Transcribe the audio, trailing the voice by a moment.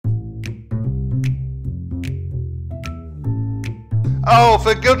Oh,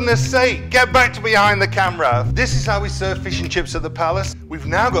 for goodness sake, get back to behind the camera. This is how we serve fish and chips at the Palace. We've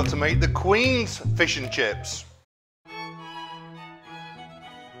now got to make the Queen's fish and chips.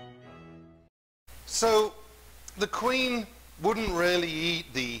 So, the Queen wouldn't really eat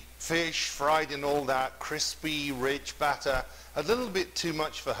the fish fried in all that crispy, rich batter. A little bit too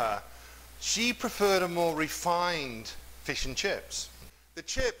much for her. She preferred a more refined fish and chips. The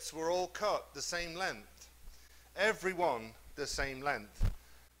chips were all cut the same length. Every one the same length.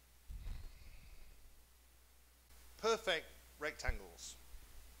 Perfect rectangles.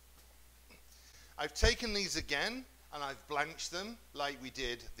 I've taken these again and I've blanched them like we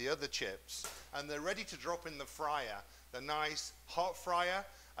did the other chips, and they're ready to drop in the fryer. The nice hot fryer,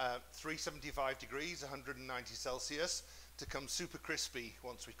 375 degrees, 190 Celsius, to come super crispy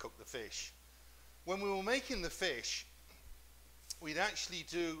once we cook the fish. When we were making the fish, we'd actually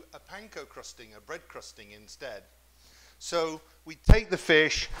do a panko crusting, a bread crusting instead. So we take the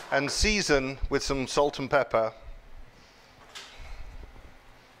fish and season with some salt and pepper.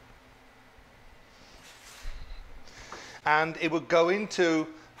 And it would go into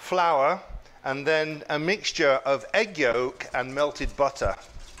flour and then a mixture of egg yolk and melted butter.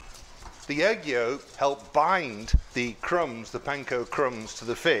 The egg yolk helped bind the crumbs, the panko crumbs, to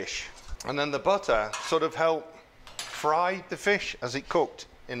the fish. And then the butter sort of helped fry the fish as it cooked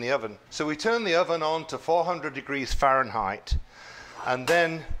in the oven. So we turn the oven on to 400 degrees Fahrenheit, and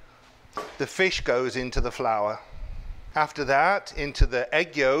then the fish goes into the flour. After that, into the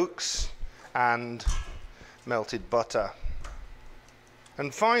egg yolks and melted butter.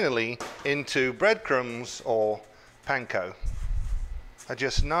 And finally, into breadcrumbs or panko. A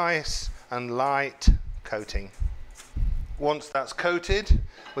just nice and light coating. Once that's coated,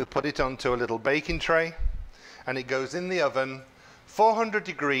 we put it onto a little baking tray, and it goes in the oven 400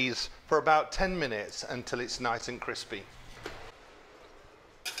 degrees for about 10 minutes until it's nice and crispy.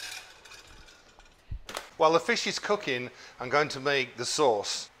 While the fish is cooking, I'm going to make the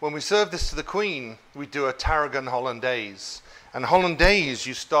sauce. When we serve this to the Queen, we do a tarragon hollandaise. And hollandaise,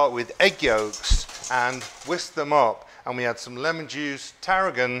 you start with egg yolks and whisk them up, and we add some lemon juice,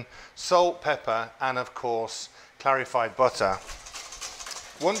 tarragon, salt, pepper, and of course, clarified butter.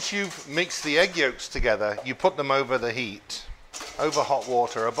 Once you've mixed the egg yolks together, you put them over the heat, over hot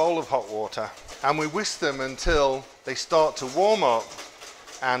water, a bowl of hot water, and we whisk them until they start to warm up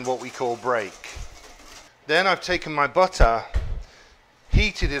and what we call break. Then I've taken my butter,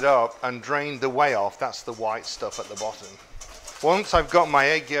 heated it up, and drained the whey off. That's the white stuff at the bottom. Once I've got my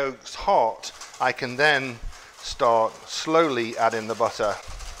egg yolks hot, I can then start slowly adding the butter.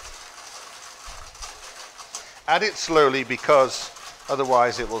 Add it slowly because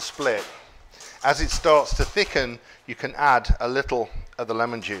otherwise it will split. As it starts to thicken, you can add a little of the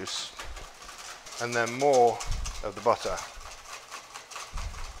lemon juice and then more of the butter.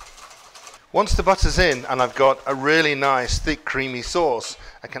 Once the butter's in and I've got a really nice thick creamy sauce,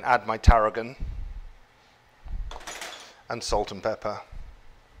 I can add my tarragon and salt and pepper.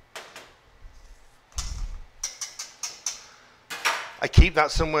 I keep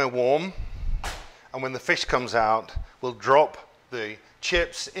that somewhere warm, and when the fish comes out, we'll drop the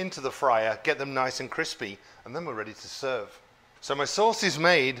chips into the fryer, get them nice and crispy, and then we're ready to serve. So my sauce is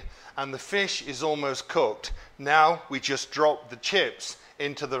made and the fish is almost cooked. Now we just drop the chips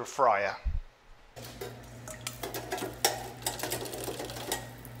into the fryer.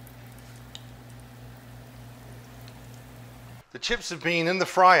 The chips have been in the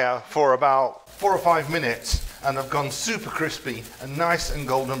fryer for about 4 or 5 minutes and have gone super crispy and nice and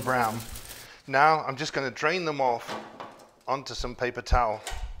golden brown. Now I'm just going to drain them off onto some paper towel.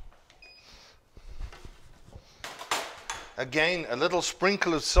 Again, a little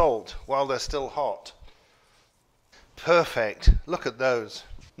sprinkle of salt while they're still hot. Perfect. Look at those.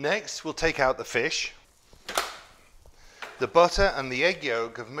 Next, we'll take out the fish. The butter and the egg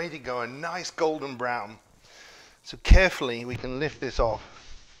yolk have made it go a nice golden brown. So carefully we can lift this off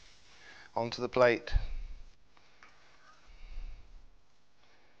onto the plate.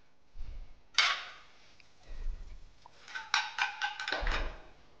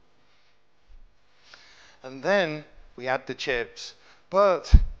 And then we add the chips.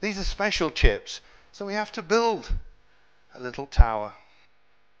 But these are special chips, so we have to build a little tower.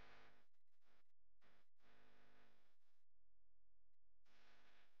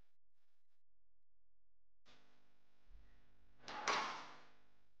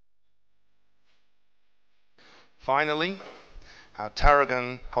 Finally, our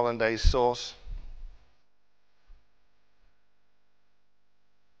tarragon hollandaise sauce.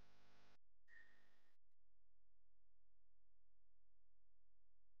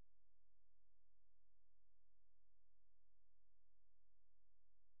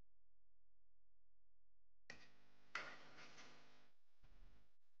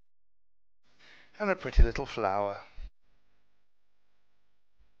 and a pretty little flower.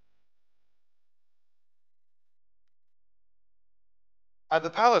 At the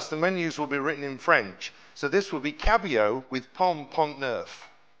palace, the menus will be written in French, so this will be cabillaud with pomme pont neuf.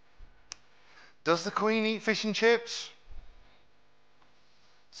 Does the Queen eat fish and chips?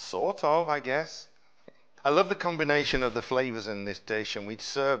 Sort of, I guess. I love the combination of the flavours in this dish, and we'd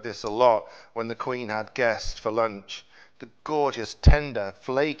serve this a lot when the Queen had guests for lunch. The gorgeous, tender,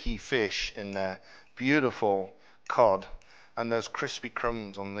 flaky fish in there, beautiful cod, and those crispy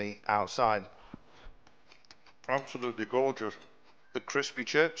crumbs on the outside. Absolutely gorgeous. The crispy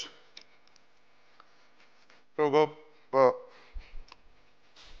chips. So good, but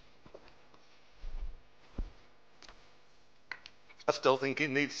I still think it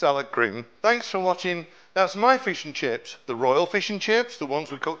needs salad cream. Thanks for watching. That's my fish and chips. The royal fish and chips, the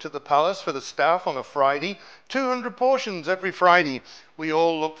ones we cooked at the palace for the staff on a Friday. 200 portions every Friday. We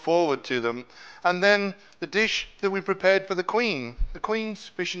all look forward to them. And then the dish that we prepared for the Queen's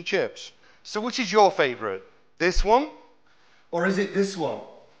fish and chips. So which is your favourite? This one? Or is it this one?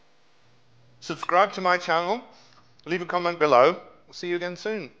 Subscribe to my channel. Leave a comment below. We'll see you again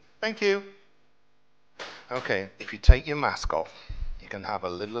soon. Thank you. Okay, if you take your mask off, you can have a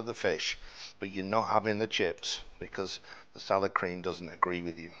little of the fish, but you're not having the chips because the salad cream doesn't agree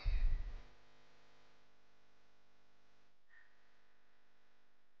with you.